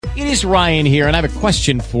It is Ryan here, and I have a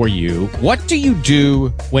question for you. What do you do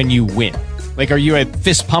when you win? Like, are you a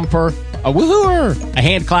fist pumper, a woohooer, a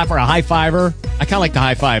hand clapper, a high fiver? I kind of like the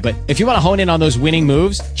high five, but if you want to hone in on those winning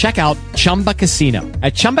moves, check out Chumba Casino.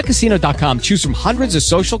 At ChumbaCasino.com, choose from hundreds of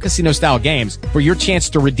social casino-style games for your chance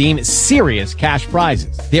to redeem serious cash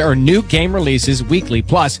prizes. There are new game releases weekly,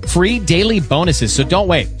 plus free daily bonuses. So don't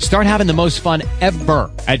wait. Start having the most fun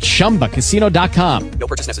ever at ChumbaCasino.com. No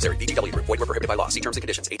purchase necessary. VGW. Void where prohibited by law. See terms and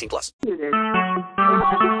conditions. 18+.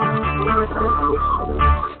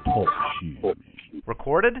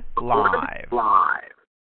 Recorded live.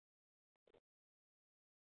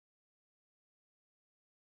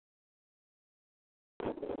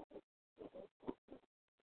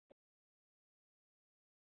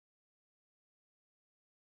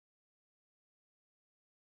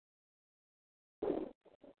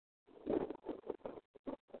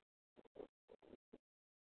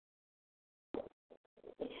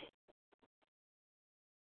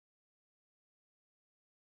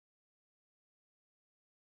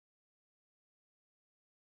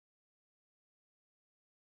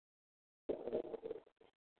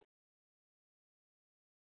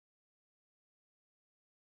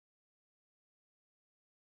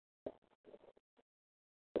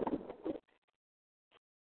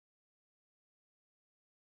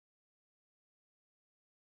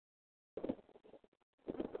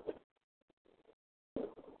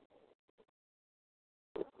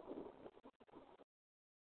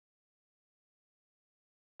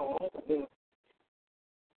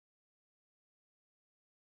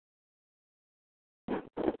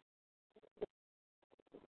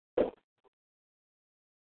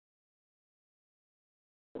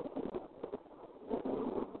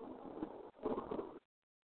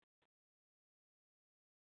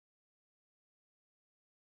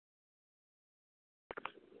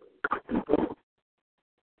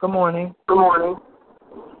 Good morning. Good morning.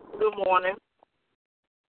 Good morning.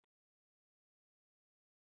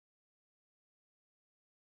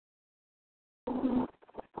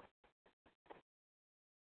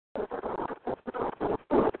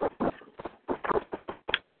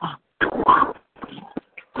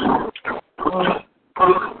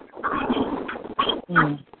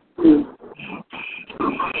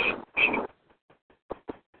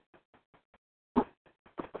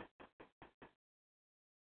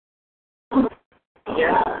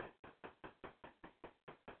 Yeah.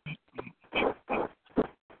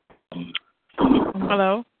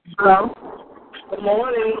 Hello. Hello. Good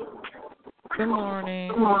morning. Good morning.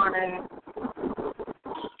 Good morning.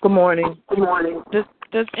 Good morning. Good morning.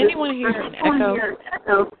 Does anyone hear an echo?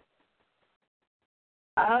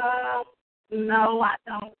 No, I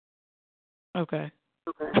don't. Okay.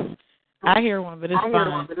 Okay. I hear one, but it's fine.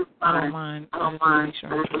 I don't mind. I don't mind.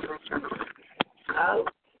 Just to make sure. Oh,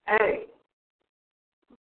 hey.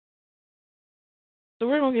 So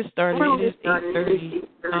we're gonna get started. It is 8:30.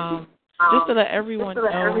 Just to let everyone know,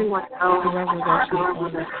 whoever's actually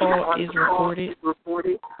on the call is recorded.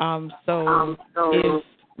 So if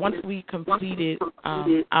once we complete it,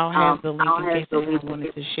 I'll have the link in case anyone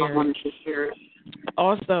wanted to share it.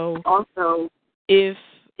 Also, if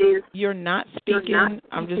you're not speaking,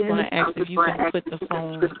 I'm just going to ask if you can put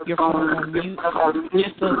your phone on mute,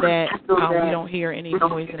 just so that we don't hear any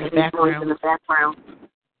noise in the background.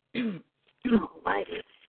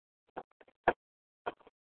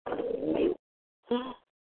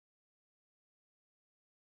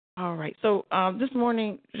 All right. So this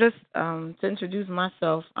morning, just to introduce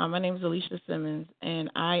myself, my name is Alicia Simmons, and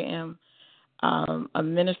I am a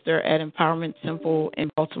minister at Empowerment Temple in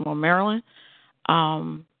Baltimore, Maryland.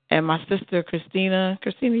 And my sister, Christina,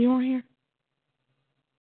 you on here?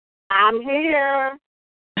 I'm here.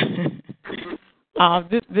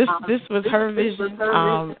 This was her vision,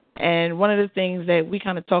 and one of the things that we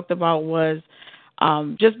kind of talked about was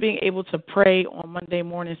just being able to pray on Monday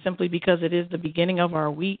morning, simply because it is the beginning of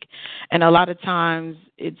our week, and a lot of times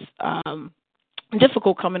it's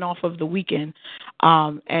difficult coming off of the weekend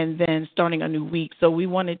and then starting a new week. So we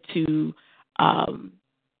wanted to,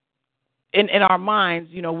 in our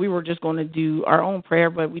minds, we were just going to do our own prayer,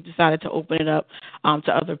 but we decided to open it up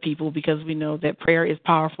to other people, because we know that prayer is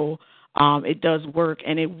powerful. It does work,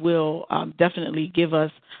 and it will definitely give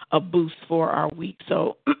us a boost for our week.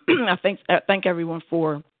 So I thank everyone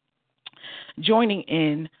for joining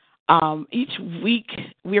in. Each week,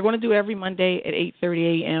 we are going to do every Monday at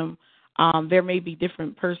 8:30 a.m. There may be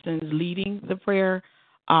different persons leading the prayer,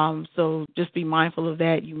 so just be mindful of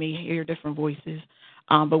that. You may hear different voices.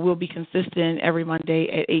 But we'll be consistent every Monday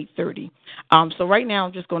at 8:30. So right now,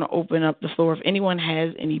 I'm just going to open up the floor. If anyone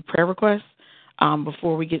has any prayer requests,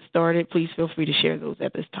 before we get started, please feel free to share those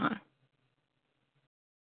at this time.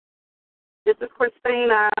 This is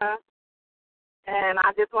Christina, and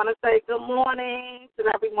I just want to say good morning to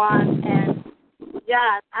everyone. And,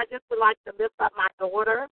 yes, I just would like to lift up my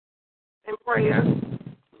daughter in prayer,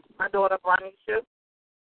 my daughter, Bronisha.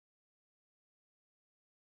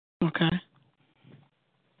 Okay.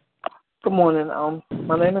 Good morning.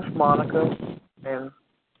 My name is Monica, and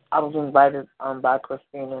I was invited by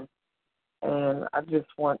Christina, and I just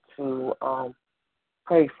want to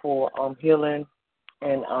pray for healing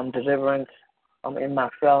and deliverance in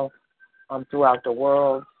myself throughout the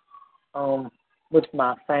world, with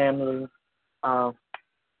my family, my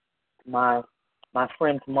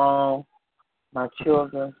friend's mom, my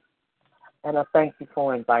children, and I thank you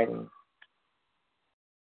for inviting me.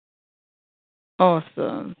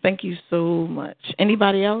 Awesome. Thank you so much.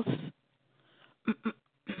 Anybody else?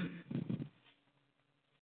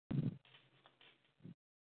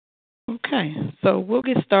 Okay, so we'll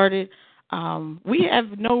get started. We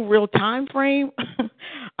have no real time frame,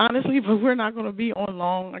 honestly, but we're not going to be on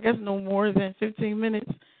long. I guess no more than 15 minutes,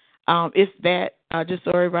 if that, just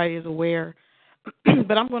so everybody is aware.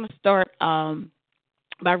 But I'm going to start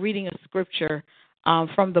by reading a scripture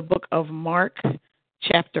from the book of Mark,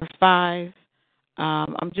 chapter 5.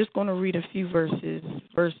 I'm just going to read a few verses,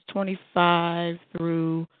 verse 25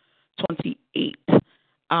 through 28.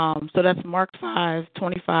 So that's Mark 5,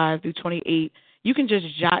 25 through 28. You can just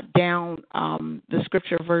jot down the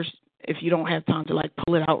scripture verse if you don't have time to,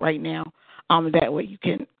 pull it out right now. That way you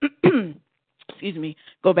can,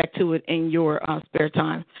 go back to it in your spare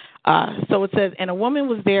time. So it says, and a woman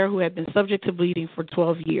was there who had been subject to bleeding for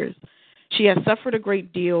 12 years. She had suffered a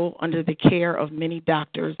great deal under the care of many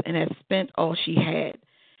doctors and had spent all she had.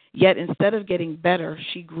 Yet instead of getting better,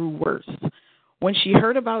 she grew worse. When she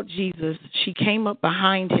heard about Jesus, she came up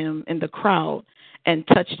behind him in the crowd and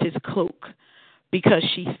touched his cloak, because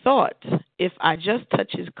she thought, if I just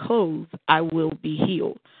touch his clothes, I will be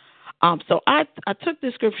healed. So I took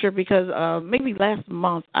this scripture because maybe last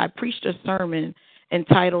month I preached a sermon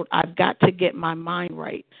entitled, I've Got to Get My Mind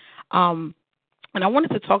Right. And I wanted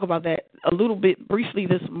to talk about that a little bit briefly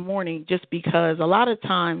this morning, just because a lot of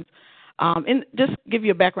times, and just give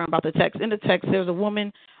you a background about the text. In the text, there's a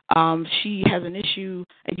woman, she has an issue,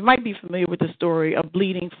 and you might be familiar with the story of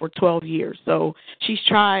bleeding for 12 years. So she's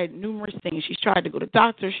tried numerous things. She's tried to go to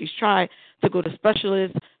doctors. She's tried to go to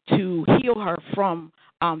specialists to heal her from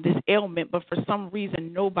this ailment, but for some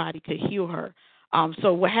reason, nobody could heal her.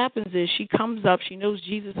 So what happens is she comes up, she knows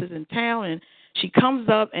Jesus is in town, and she comes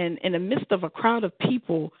up, and in the midst of a crowd of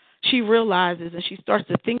people, she realizes and she starts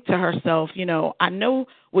to think to herself, I know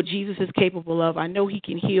what Jesus is capable of. I know he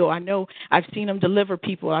can heal. I know I've seen him deliver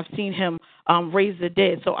people. I've seen him raise the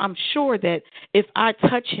dead. So I'm sure that if I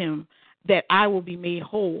touch him, that I will be made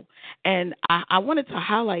whole. And I wanted to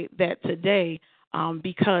highlight that today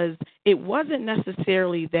because it wasn't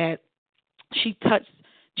necessarily that she touched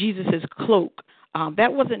Jesus' cloak.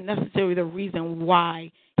 That wasn't necessarily the reason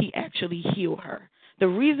why he actually healed her. The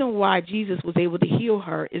reason why Jesus was able to heal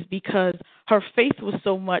her is because her faith was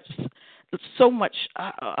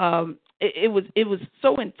it was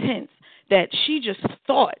so intense that she just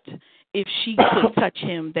thought if she could touch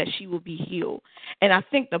him that she would be healed. And I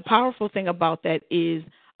think the powerful thing about that is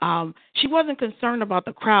she wasn't concerned about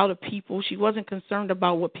the crowd of people. She wasn't concerned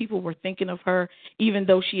about what people were thinking of her, even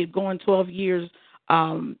though she had gone 12 years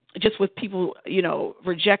just with people,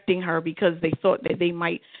 rejecting her because they thought that they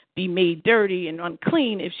might be made dirty and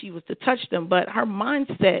unclean if she was to touch them. But her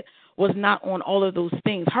mindset was not on all of those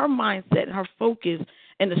things. Her mindset and her focus,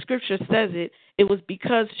 and the scripture says it was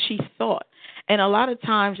because she thought. And a lot of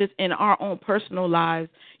times just in our own personal lives,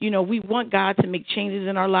 we want God to make changes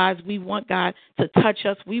in our lives. We want God to touch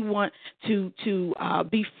us. We want to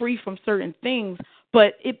be free from certain things.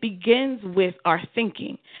 But it begins with our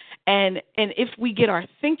thinking. And if we get our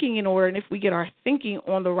thinking in order and if we get our thinking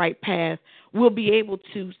on the right path, we'll be able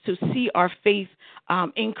to see our faith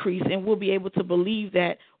increase, and we'll be able to believe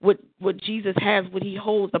that what Jesus has, what he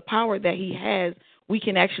holds, the power that he has, we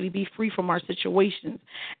can actually be free from our situations.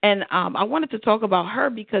 And I wanted to talk about her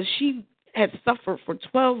because she had suffered for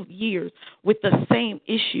 12 years with the same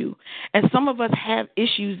issue. And some of us have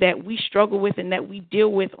issues that we struggle with and that we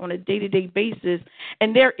deal with on a day-to-day basis.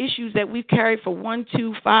 And they're issues that we've carried for 1,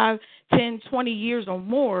 2, 5, 10, 20 years or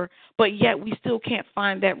more, but yet we still can't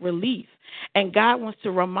find that relief. And God wants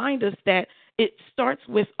to remind us that it starts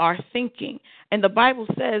with our thinking. And the Bible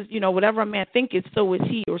says, whatever a man thinketh, so is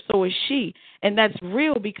he or so is she. And that's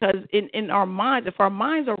real because in our minds, if our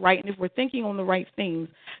minds are right and if we're thinking on the right things,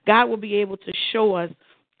 God will be able to show us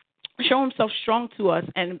show himself strong to us,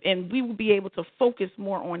 and we will be able to focus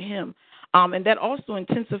more on him. And that also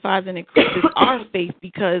intensifies and increases our faith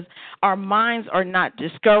because our minds are not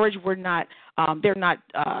discouraged. We're not, they're not,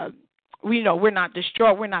 we're not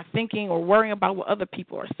distraught. We're not thinking or worrying about what other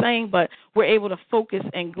people are saying, but we're able to focus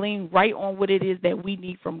and glean right on what it is that we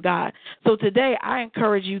need from God. So today, I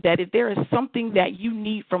encourage you that if there is something that you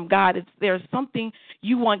need from God, if there's something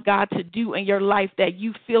you want God to do in your life that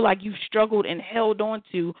you feel like you've struggled and held on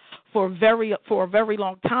to for a very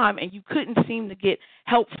long time and you couldn't seem to get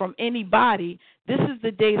help from anybody, this is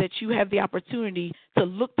the day that you have the opportunity to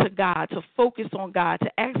look to God, to focus on God, to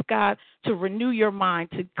ask God to renew your mind,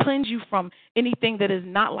 to cleanse you from anything that is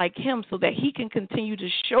not like him so that he can continue to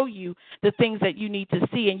show you the things that you need to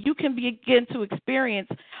see. And you can begin to experience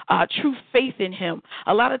true faith in him.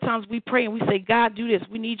 A lot of times we pray and we say, God, do this.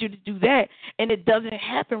 We need you to do that. And it doesn't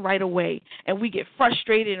happen right away. And we get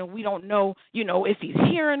frustrated and we don't know, if he's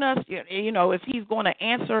hearing us, if he's going to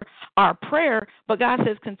answer our prayer. But God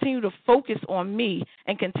says, continue to focus on me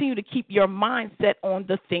and continue to keep your mind set on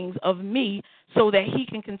the things of me so that he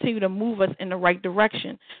can continue to move us in the right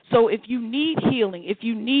direction. So if you need healing, if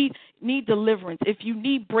you need deliverance, if you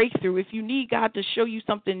need breakthrough, if you need God to show you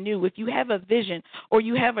something new, if you have a vision or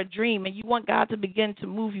you have a dream and you want God to begin to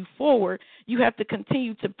move you forward, you have to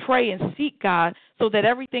continue to pray and seek God so that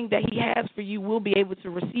everything that he has for you will be able to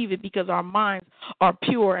receive it because our minds are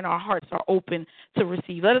pure and our hearts are open to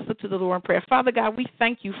receive. Let us look to the Lord in prayer. Father God, we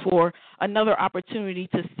thank you for another opportunity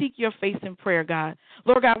to seek your face in prayer, God.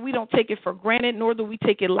 Lord God, we don't take it for granted, nor do we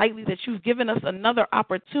take it lightly that you've given us another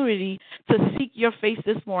opportunity to seek your face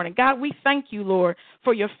this morning. God, we thank you, Lord,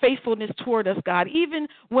 for your faithfulness toward us, God. Even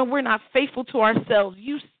when we're not faithful to ourselves,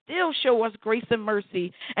 you still show us grace and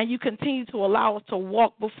mercy, and you continue to allow us to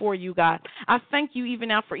walk before you, God. I thank you even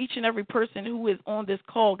now for each and every person who is on this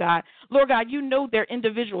call, God. Lord God, you know their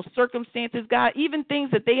individual circumstances, God, even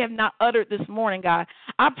things that they have not uttered this morning, God.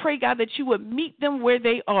 I pray, God, that you would meet them where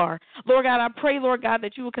they are. Lord God, I pray, Lord God,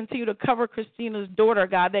 that you would continue to cover Christina's daughter,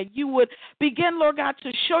 God, that you would begin, Lord God,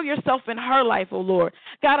 to show yourself in her life, oh Lord.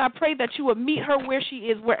 God, I pray that you would meet her where she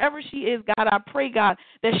is, wherever she is, God. I pray, God,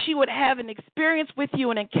 that she would have an experience with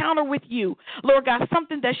you, an encounter with you, Lord God,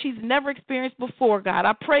 something that she's never experienced before, God.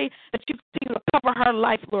 I pray that you continue to cover her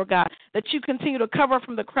life, Lord God, that you continue to cover her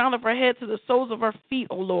from the crown of her head to the soles of her feet,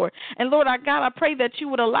 oh Lord. And Lord, God, I pray that you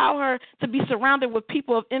would allow her to be surrounded with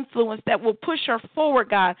people of influence that will push her forward,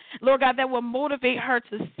 God. Lord God, that will motivate her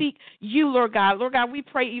to seek you, Lord God. Lord God, we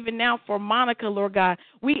pray even now for Monica, Lord God.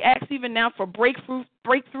 We ask even now for breakthrough,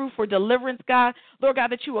 for deliverance, God. Lord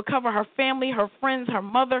God, that you will cover her family, her friends, her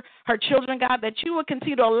mother, her children, God, that you will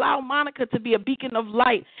continue to allow Monica to be a beacon of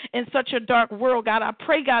light in such a dark world, God. I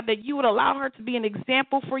pray, God, that you would allow her to be an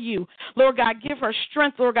example for you. Lord God, give her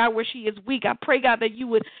strength, Lord God, where she is weak. I pray, God, that you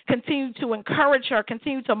would continue to encourage her,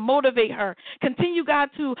 continue to motivate her, continue, God,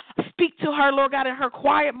 to speak to her, Lord God, in her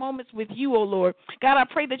quiet moments with you, oh Lord. God, I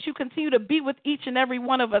pray that you continue to be with each and every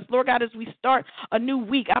one of us, Lord God, as we start a new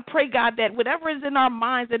week. I pray, God, that whatever is in our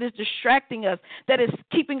minds that is distracting us, that is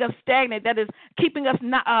keeping us stagnant, that is keeping us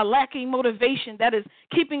not, lacking motivation, that is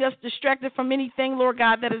keeping us distracted from anything, Lord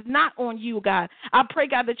God, that is not on you, God. I pray,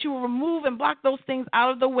 God, that you will remove and block those things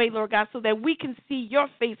out of the way, Lord God, so that we can see your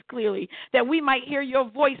face clearly, that we might hear your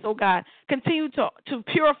voice, oh God. Continue to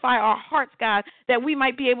purify our hearts, God, that we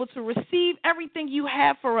might be able to receive everything you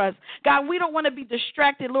have for us. God, we don't want to be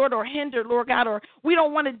distracted, Lord, or hindered, Lord God, or we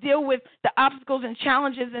don't want to deal with the obstacles and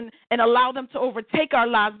challenges and allow them to overtake our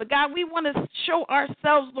lives. But, God, we want to show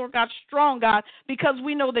ourselves, Lord God, strong, God, because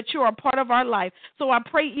we know that you are a part of our life. So I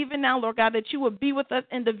pray even now, Lord God, that you would be with us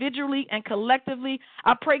individually and collectively.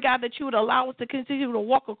 I pray, God, that you would allow us to continue to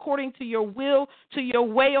walk according to your will, to your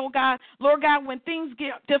way, oh God. Lord God, when things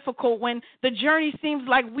get difficult, when the journey seems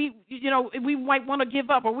like we might want to give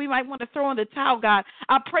up or we might want to throw in the towel, God,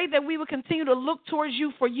 I pray that we will continue to look towards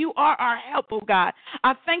you, for you are our help, oh God.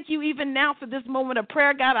 I thank you even now for this moment of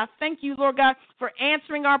prayer, God. I thank you, Lord God, for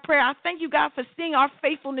answering our prayer. I thank you, God, for seeing our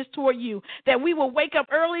faithfulness toward you, that we will wake up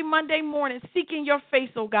early Monday morning seeking your face,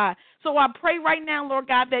 oh God. So I pray right now, Lord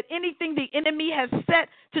God, that anything the enemy has set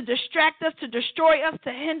to distract us, to destroy us,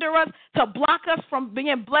 to hinder us, to block us from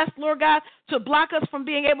being blessed, Lord God, to block us from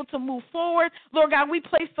being able to move forward, Lord God, we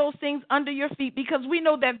place those things under your feet because we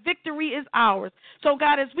know that victory is ours. So,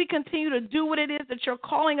 God, as we continue to do what it is that you're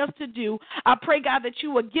calling us to do, I pray, God, that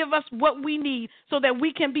you would give us what we need so that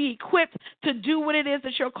we can be equipped to do what it is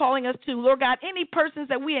that you're calling us to. Lord God, any persons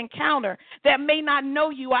that we encounter that may not know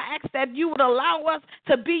you, I ask that you would allow us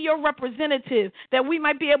to be your representative, that we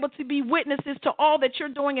might be able to be witnesses to all that you're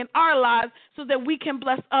doing in our lives so that we can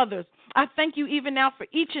bless others. I thank you even now for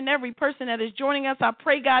each and every person that is joining us. I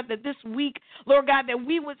pray, God, that this week, Lord God, that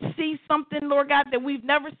we would see something, Lord God, that we've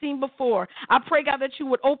never seen before. I pray, God, that you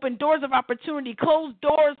would open doors of opportunity, close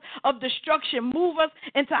doors of destruction, move us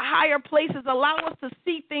into higher places, allow us to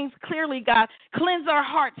see things clearly, God. Cleanse our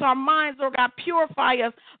hearts, our minds, Lord God, purify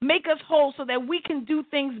us, make us whole so that we can do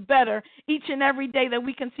things better each and every day that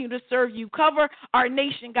we continue to serve you. Cover our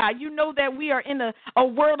nation, God. You know that we are in a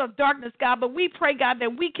world of darkness, God, but we pray, God,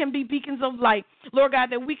 that we can be beacons of light, Lord God,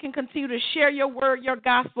 that we can continue to share your word, your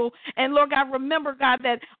gospel, and Lord God, remember, God,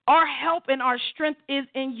 that our help and our strength is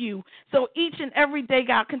in you. So each and every day,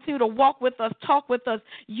 God, continue to walk with us, talk with us,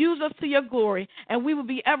 use us to your glory, and we will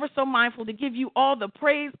be ever so mindful to give you all the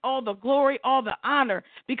praise, all the glory, all the honor,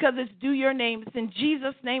 because it's due your name. It's in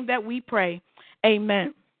Jesus' name that we pray.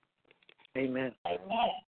 Amen. Amen. Amen.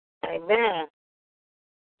 Amen.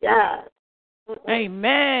 Yes.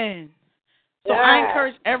 Amen. So Yes. I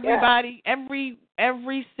encourage everybody,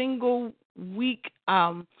 every single week,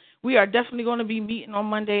 we are definitely going to be meeting on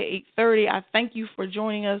Monday at 8:30. I thank you for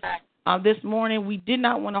joining us this morning. We did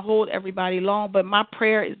not want to hold everybody long, but my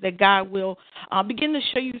prayer is that God will begin to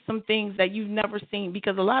show you some things that you've never seen,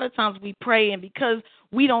 because a lot of times we pray, and because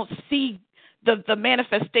we don't see the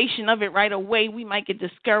manifestation of it right away, we might get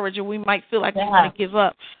discouraged, or we might feel like we want to give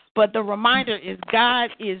up. But the reminder is God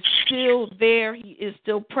is still there. He is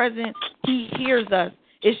still present. He hears us.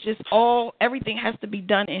 It's just everything has to be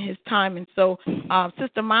done in his time. And so,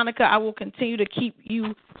 Sister Monica, I will continue to keep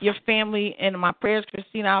you, your family, in my prayers.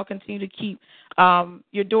 Christina, I'll continue to keep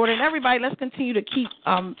your daughter, and everybody. Let's continue to keep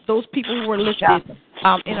those people who are listed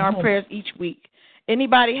in our prayers each week.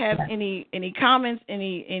 Anybody have any comments,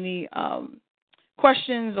 any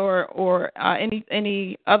questions, or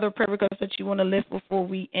any other prayer requests that you want to lift before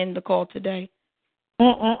we end the call today?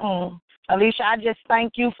 Alicia, I just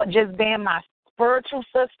thank you for just being my spiritual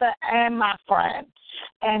sister and my friend,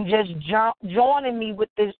 and just joining me with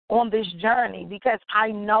this on this journey, because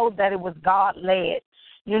I know that it was God led.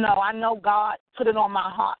 You know, I know God put it on my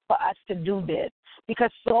heart for us to do this,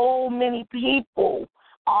 because so many people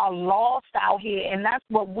are lost out here, and that's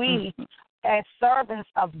what we as servants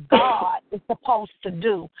of God is supposed to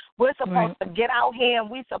do. We're supposed to get out here, and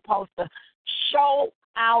we're supposed to show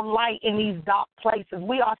our light in these dark places.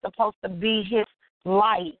 We are supposed to be his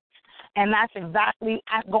light. And that's exactly,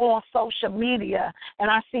 I go on social media,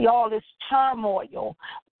 and I see all this turmoil,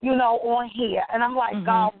 you know, on here. And I'm like,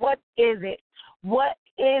 God, what is it? What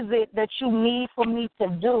is it that you need for me to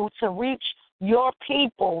do to reach your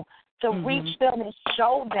people, to reach them and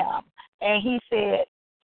show them? And he said,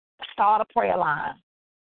 start a prayer line.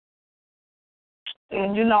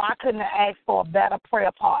 And, you know, I couldn't have asked for a better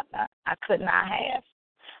prayer partner. I could not have.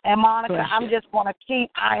 And, Monica, I'm just going to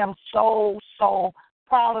I am so, so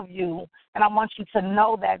proud of you. And I want you to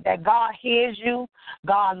know that God hears you,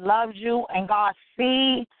 God loves you, and God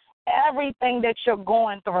sees everything that you're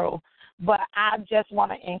going through. But I just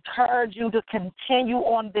want to encourage you to continue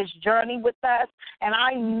on this journey with us. And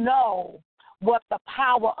I know what the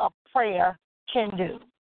power of prayer can do.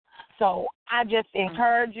 So I just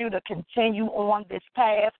encourage you to continue on this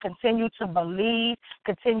path, continue to believe,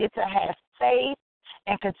 continue to have faith,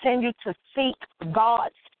 and continue to seek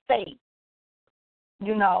God's faith,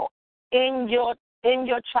 you know, in your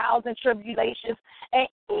trials and tribulations. And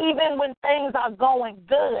even when things are going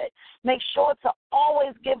good, make sure to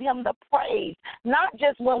always give him the praise, not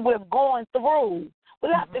just when we're going through. We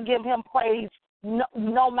have to give him praise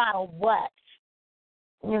no matter what,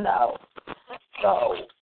 you know. So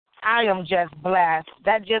I am just blessed.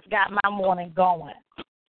 That just got my morning going.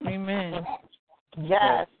 Amen.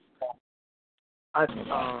 Yes. I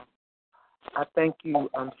thank you,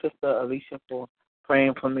 Sister Alicia, for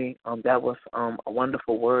praying for me. That was a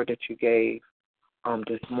wonderful word that you gave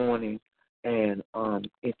this morning, and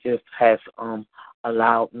it just has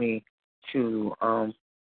allowed me to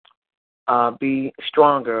be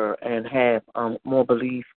stronger and have more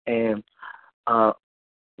belief and my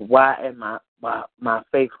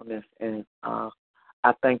faithfulness. And I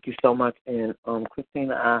thank you so much. And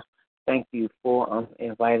Christina, I thank you for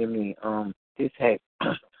inviting me. This has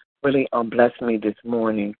really blessed me this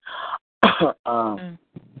morning.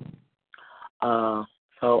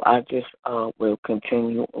 So I just will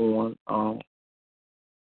continue on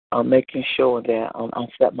making sure that I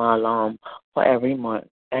set my alarm for every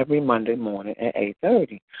Monday morning at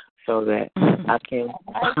 8:30, so that I can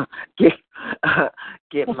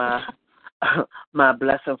get my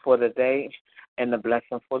blessing for the day and the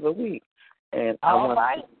blessing for the week. And I want to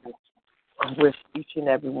wish each and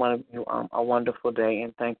every one of you a wonderful day,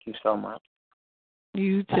 and thank you so much.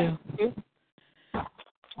 You too.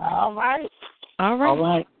 All right. All right. All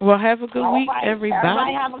right. Well, have a good All week, right. everybody.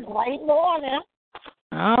 Everybody have a great morning.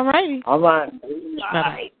 All righty. All right.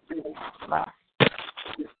 Bye. Bye.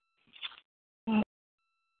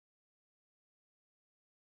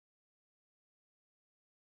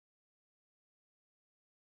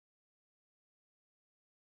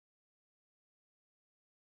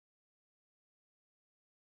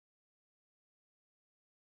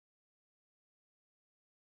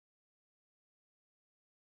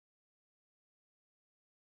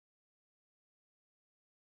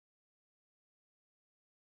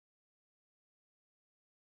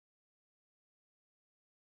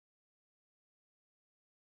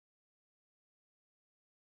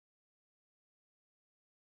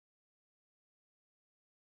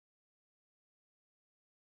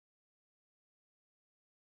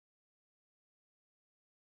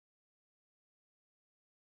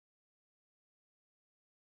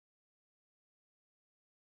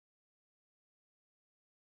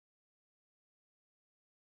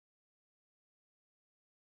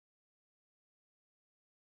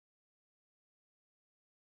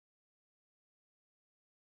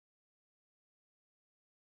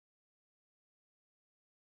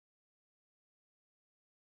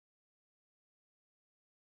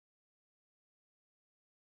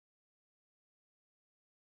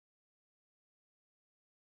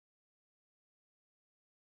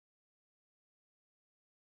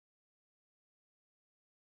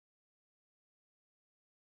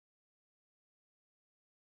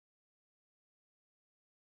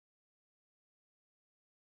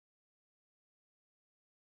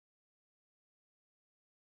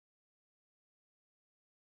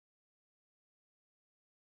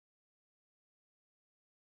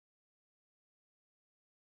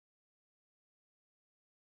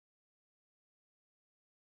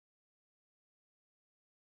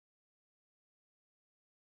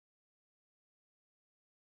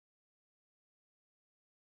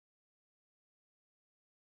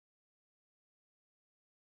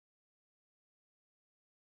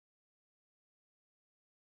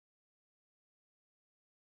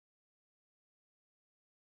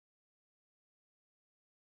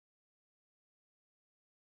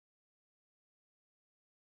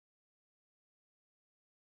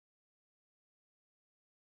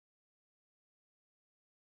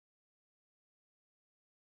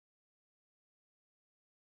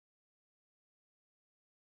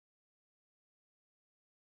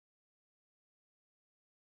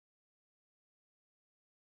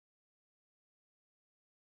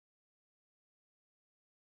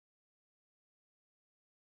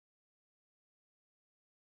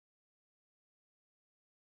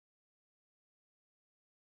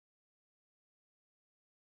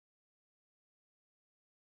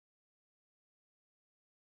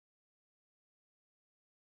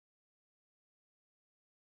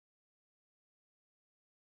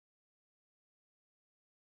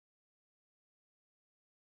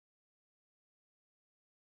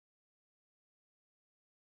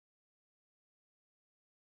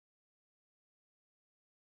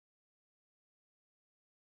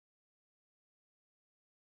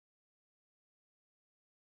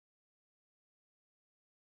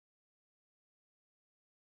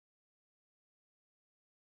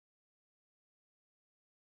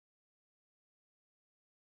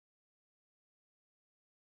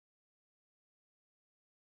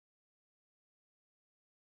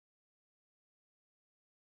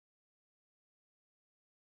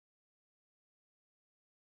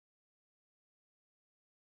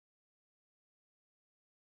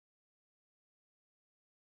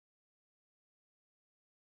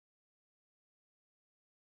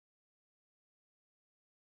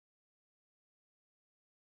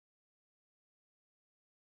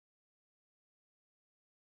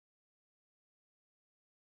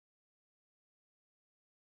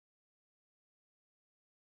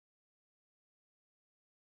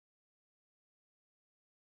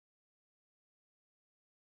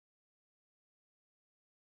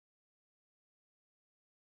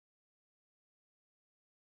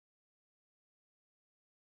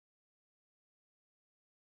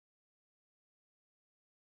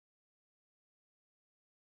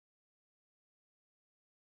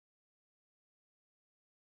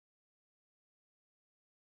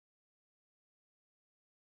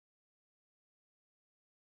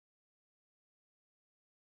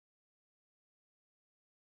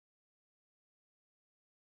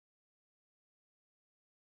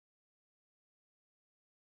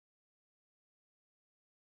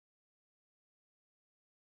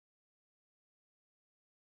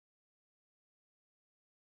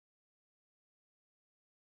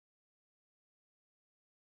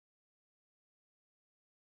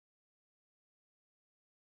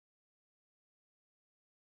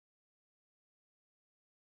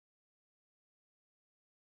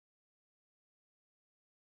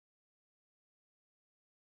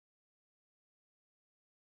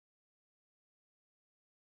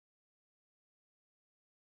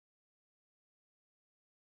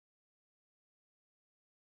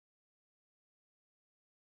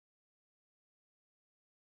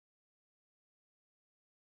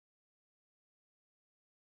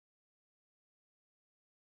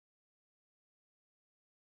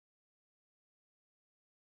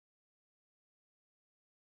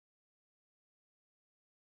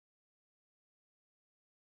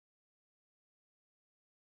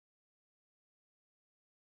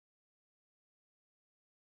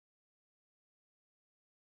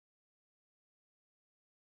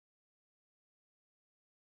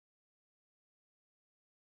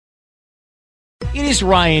 It is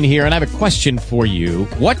Ryan here, and I have a question for you.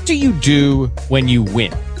 What do you do when you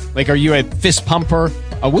win? Like, are you a fist pumper,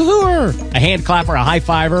 a woohooer, a hand clapper, a high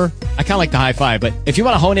fiver? I kind of like the high five, but if you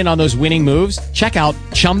want to hone in on those winning moves, check out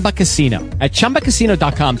Chumba Casino. At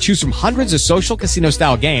ChumbaCasino.com, choose from hundreds of social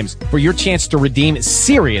casino-style games for your chance to redeem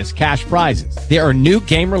serious cash prizes. There are new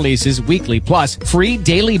game releases weekly, plus free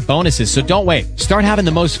daily bonuses, so don't wait. Start having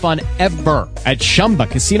the most fun ever at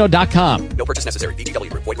ChumbaCasino.com. No purchase necessary.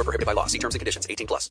 VGW Group. Void where prohibited by law. See terms and conditions. 18+.